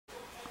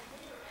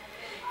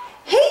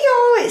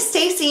it's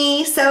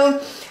Stacey.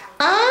 So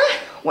I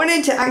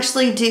wanted to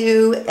actually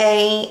do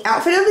a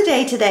outfit of the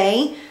day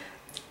today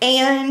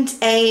and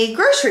a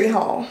grocery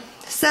haul.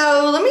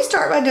 So let me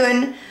start by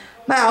doing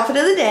my outfit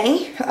of the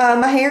day.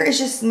 My hair is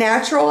just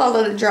natural. I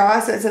let it dry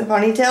so it's in a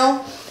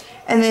ponytail.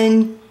 And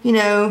then, you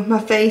know, my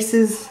face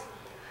is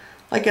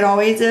like it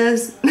always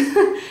is.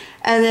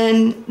 And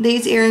then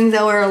these earrings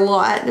I wear a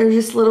lot. They're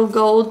just little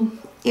gold,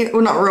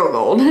 well, not real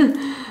gold.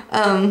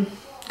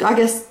 I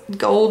guess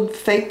gold,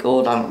 fake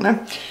gold, I don't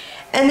know.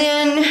 And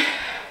then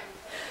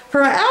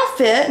for my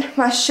outfit,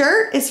 my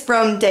shirt is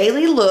from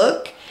Daily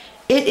Look.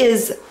 It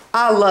is,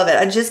 I love it.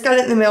 I just got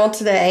it in the mail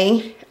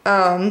today.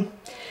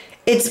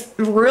 It's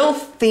real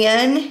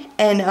thin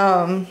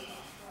and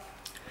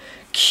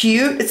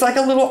cute. It's like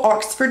a little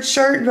Oxford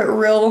shirt, but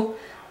real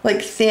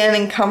like thin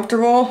and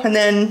comfortable. And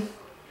then,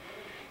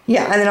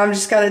 yeah, and then I've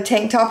just got a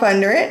tank top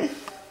under it.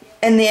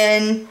 And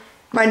then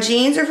my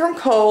jeans are from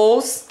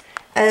Kohl's.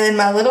 And then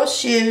my little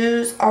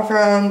shoes are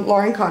from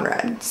Lauren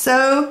Conrad.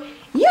 So,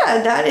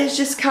 yeah, that is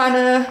just kind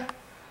of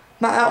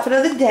my outfit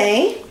of the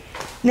day.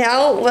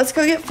 Now, let's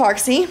go get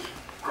Foxy,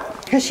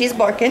 because she's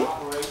barking.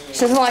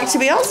 She doesn't like to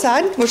be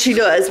outside. Well, she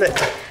does, but...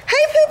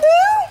 Hey,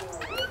 Poo-Poo!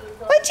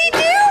 What you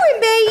doing,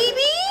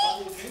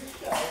 baby?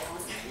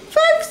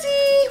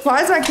 Foxy!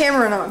 Why is my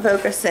camera not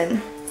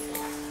focusing?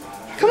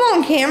 Come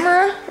on,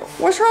 camera.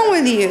 What's wrong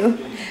with you?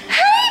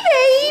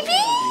 Hey,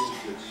 baby!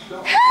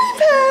 Hey,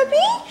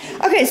 puppy!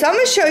 Okay, so I'm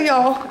going to show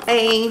y'all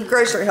a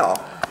grocery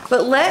haul.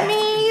 But let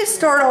me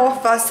start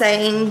off by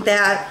saying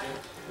that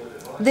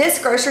this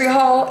grocery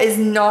haul is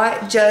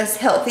not just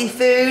healthy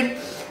food,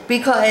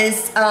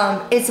 because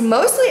it's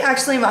mostly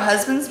actually my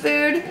husband's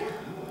food.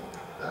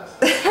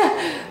 But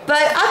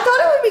I thought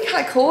it would be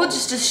kind of cool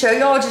just to show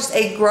y'all just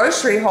a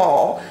grocery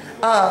haul.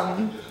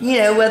 You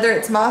know, whether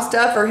it's my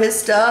stuff or his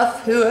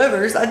stuff,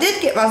 whoever's. I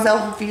did get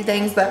myself a few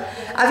things, but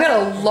I've got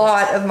a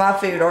lot of my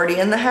food already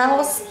in the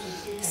house.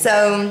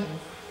 So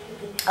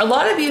a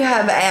lot of you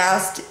have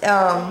asked,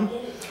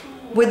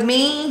 with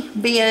me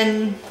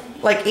being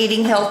like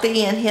eating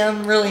healthy and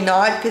him really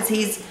not, because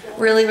he's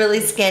really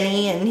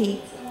skinny and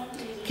he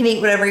can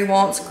eat whatever he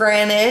wants.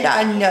 Granted,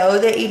 I know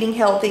that eating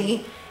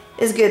healthy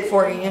is good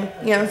for you, you know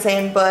what I'm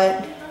saying,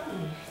 but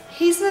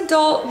he's an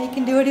adult and he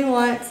can do what he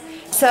wants.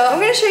 So I'm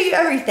going to show you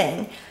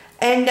everything.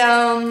 And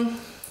yeah,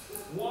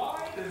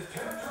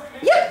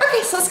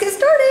 okay, so let's get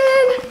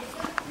started.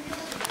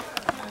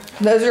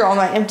 Those are all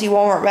my empty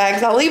Walmart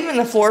bags. I'll leave them on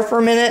the floor for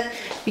a minute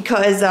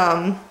because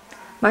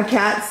my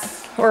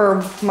cat's,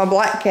 or my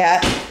black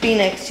cat,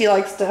 Phoenix, she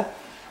likes to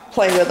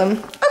play with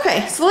them.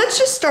 Okay, so let's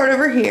just start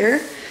over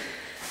here.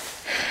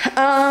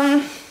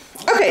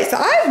 Okay, so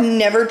I've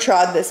never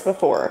tried this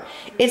before.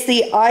 It's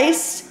the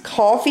iced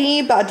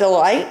coffee by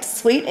Delight,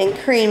 sweet and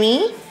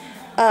creamy.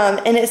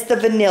 And it's the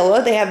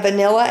vanilla. They have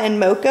vanilla and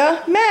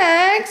mocha.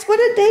 Max, what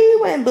a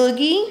doing,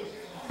 Boogie?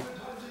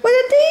 What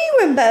a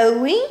doing,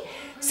 Bowie?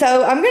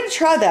 So I'm going to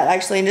try that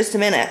actually in just a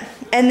minute.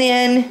 And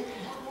then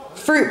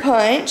fruit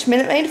punch,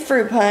 Minute Maid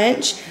fruit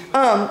punch.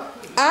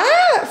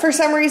 I, for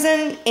some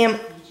reason, am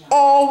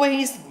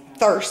always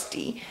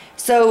thirsty.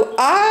 So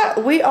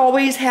we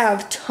always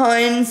have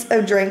tons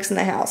of drinks in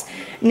the house.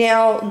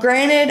 Now,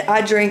 granted,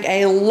 I drink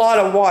a lot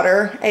of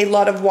water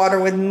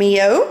with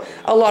Mio,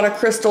 a lot of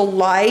Crystal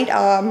Light.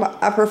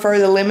 I prefer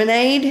the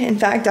lemonade. In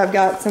fact, I've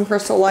got some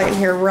Crystal Light in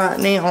here right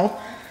now.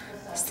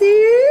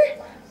 See?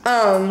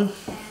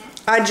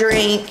 I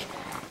drink,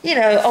 you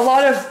know, a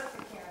lot of,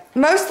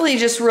 mostly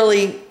just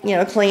really, you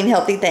know, clean,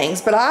 healthy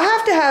things. But I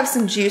have to have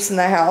some juice in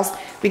the house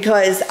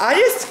because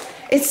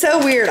it's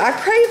so weird. I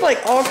crave like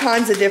all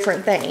kinds of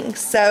different things.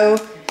 So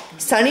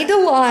Sunny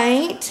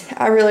Delight,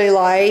 I really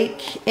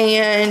like.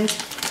 And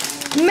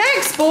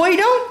Max, boy,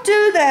 don't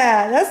do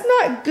that. That's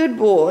not good,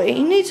 boy.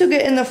 You need to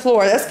get in the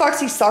floor. That's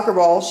Foxy's soccer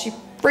ball. She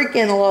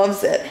freaking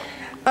loves it.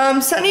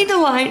 Sunny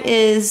Delight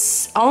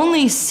is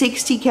only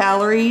 60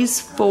 calories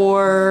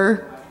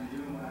for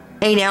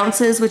 8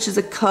 ounces, which is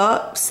a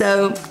cup.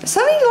 So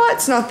Sunny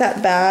Delight's not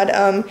that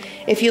bad.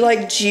 If you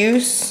like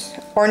juice,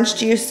 orange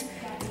juice,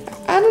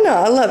 I don't know,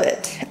 I love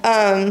it.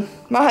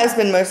 My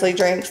husband mostly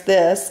drinks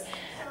this.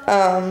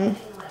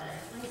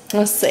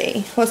 Let's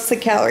see, what's the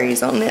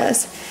calories on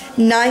this?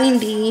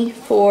 90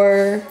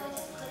 for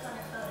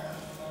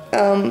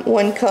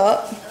 1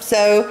 cup.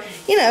 So,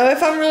 you know,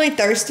 if I'm really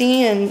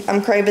thirsty and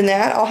I'm craving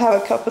that, I'll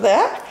have a cup of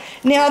that.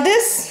 Now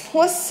this,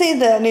 let's see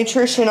the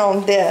nutrition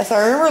on this.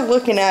 I remember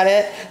looking at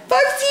it.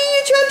 Foxy,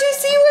 you trying to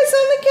see what's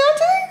on the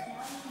counter?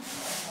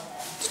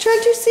 You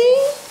trying to see?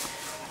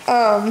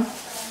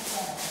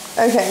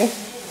 Okay.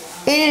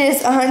 It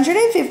is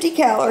 150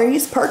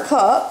 calories per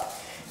cup.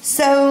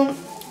 So,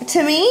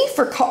 to me,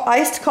 for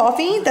iced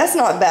coffee, that's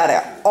not bad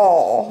at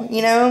all,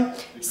 you know?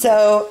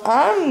 So,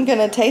 I'm going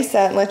to taste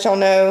that and let y'all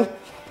know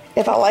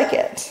if I like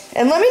it.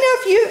 And let me know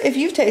if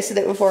you've tasted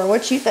it before,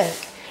 what you think.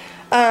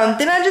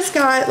 Then I just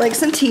got like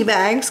some tea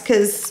bags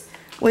because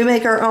we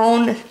make our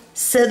own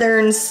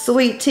Southern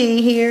sweet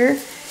tea here.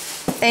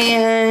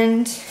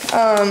 And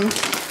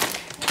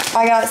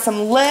I got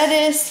some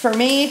lettuce for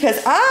me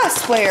because I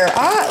swear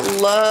I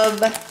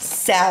love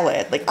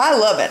salad. Like, I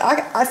love it.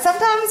 I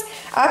sometimes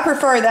I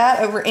prefer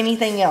that over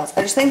anything else.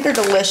 I just think they're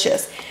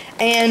delicious.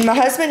 And my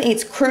husband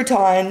eats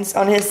croutons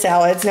on his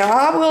salads. Now,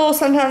 I will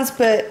sometimes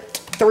put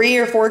 3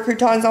 or 4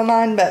 croutons on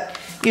mine, but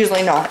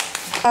usually not.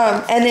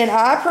 And then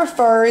I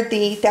prefer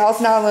the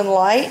Thousand Island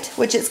Light,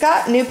 which it's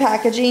got new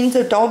packaging,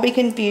 so don't be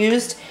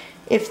confused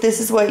if this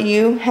is what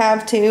you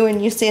have too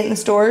and you see it in the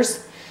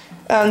stores.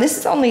 This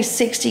is only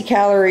 60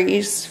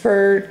 calories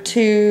for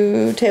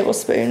 2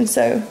 tablespoons,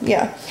 so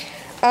yeah.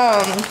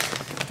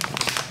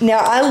 Now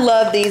I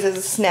love these as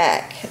a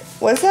snack.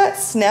 What's that?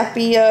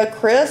 Snappy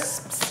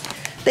crisps.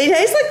 They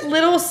taste like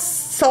little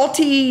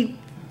salty,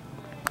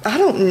 I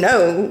don't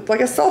know,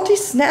 like a salty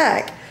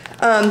snack.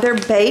 They're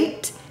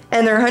baked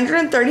and they're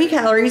 130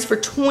 calories for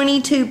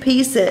 22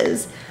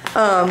 pieces,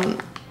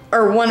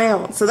 or 1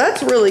 ounce. So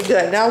that's really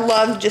good. And I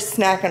love just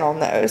snacking on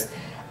those.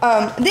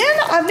 Then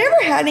I've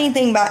never had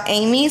anything by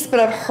Amy's,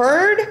 but I've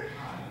heard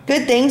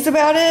good things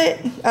about it.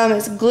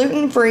 It's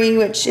gluten-free,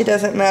 which it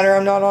doesn't matter.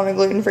 I'm not on a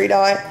gluten-free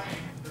diet.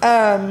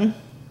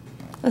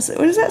 Let's see,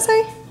 what does that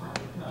say?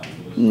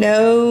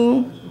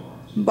 No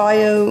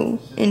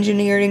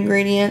bioengineered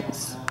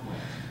ingredients.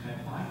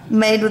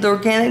 Made with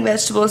organic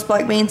vegetables,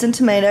 black beans, and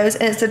tomatoes.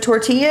 And it's a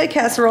tortilla,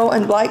 casserole,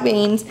 and black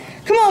beans.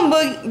 Come on,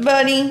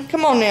 buddy.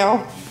 Come on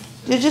now.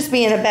 You're just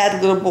being a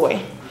bad little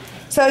boy.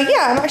 So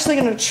yeah, I'm actually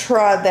going to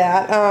try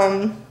that.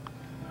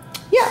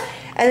 Yeah.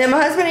 And then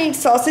my husband eats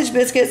sausage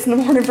biscuits in the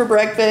morning for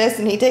breakfast,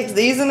 and he takes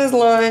these in his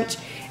lunch.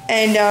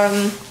 And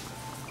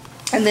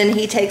then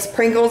he takes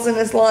Pringles in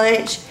his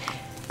lunch.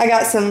 I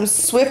got some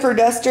Swiffer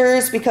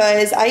dusters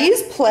because I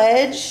use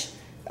Pledge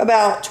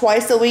about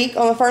twice a week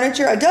on the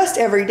furniture. I dust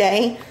every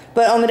day,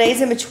 but on the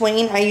days in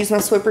between, I use my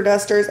Swiffer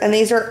dusters, and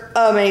these are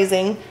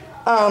amazing.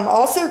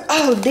 Also,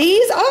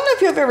 these, I don't know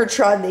if you've ever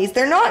tried these.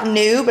 They're not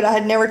new, but I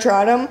had never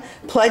tried them.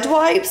 Pledge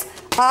wipes.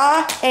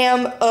 I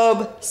am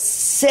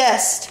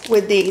obsessed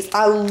with these.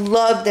 I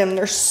love them.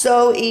 They're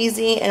so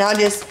easy, and I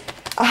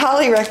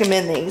highly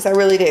recommend these. I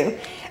really do.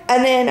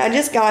 And then I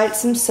just got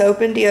some soap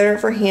and deodorant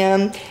for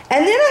him.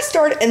 And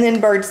then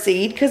bird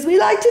seed, because we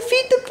like to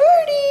feed the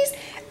birdies.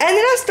 And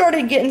then I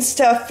started getting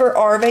stuff for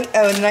Arve.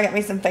 Oh, and then I got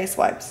me some face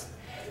wipes.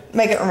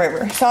 Make it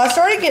remember. So I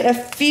started getting a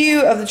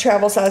few of the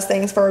travel size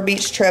things for our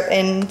beach trip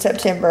in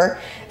September.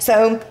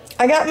 So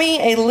I got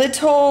me a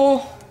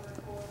little,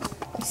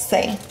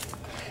 a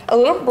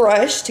little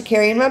brush to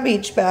carry in my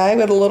beach bag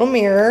with a little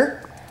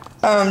mirror.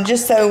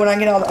 Just so when I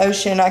get out of the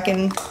ocean, I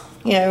can,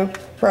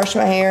 brush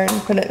my hair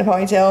and put it in a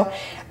ponytail.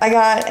 I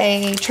got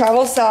a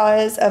travel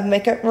size of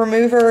makeup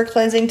remover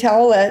cleansing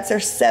towelettes.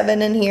 There's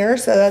 7 in here,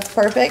 so that's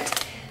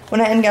perfect.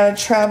 Went ahead and got a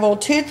travel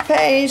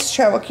toothpaste,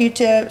 travel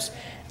Q-tips,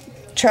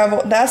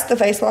 that's the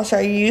face wash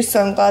I use,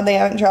 so I'm glad they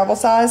have it in travel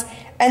size.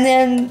 And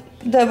then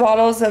the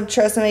bottles of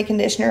Tresemme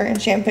conditioner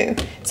and shampoo.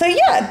 So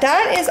yeah,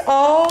 that is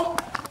all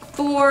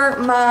for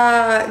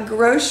my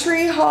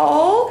grocery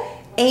haul.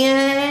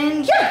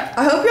 And yeah,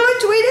 I hope y'all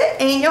enjoyed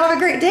it, and y'all have a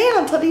great day.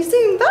 I'll talk to you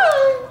soon.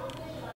 Bye.